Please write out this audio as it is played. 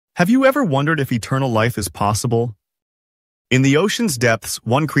Have you ever wondered if eternal life is possible? In the ocean's depths,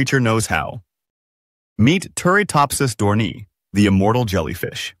 one creature knows how. Meet Turritopsis dohrnii, the immortal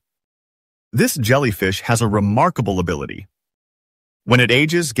jellyfish. This jellyfish has a remarkable ability. When it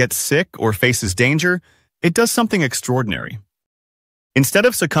ages, gets sick, or faces danger, it does something extraordinary. Instead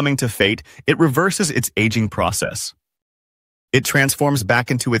of succumbing to fate, it reverses its aging process. It transforms back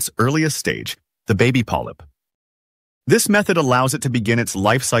into its earliest stage, the baby polyp. This method allows it to begin its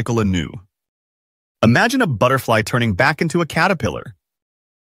life cycle anew. Imagine a butterfly turning back into a caterpillar,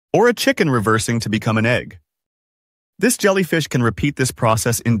 or a chicken reversing to become an egg. This jellyfish can repeat this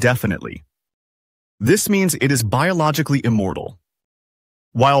process indefinitely. This means it is biologically immortal.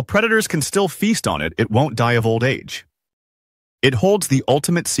 While predators can still feast on it, it won't die of old age. It holds the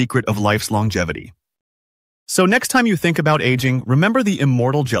ultimate secret of life's longevity. So next time you think about aging, remember the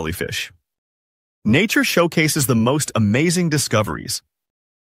immortal jellyfish. Nature showcases the most amazing discoveries.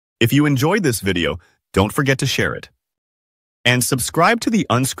 If you enjoyed this video, don't forget to share it. And subscribe to the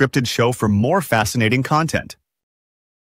Unscripted show for more fascinating content.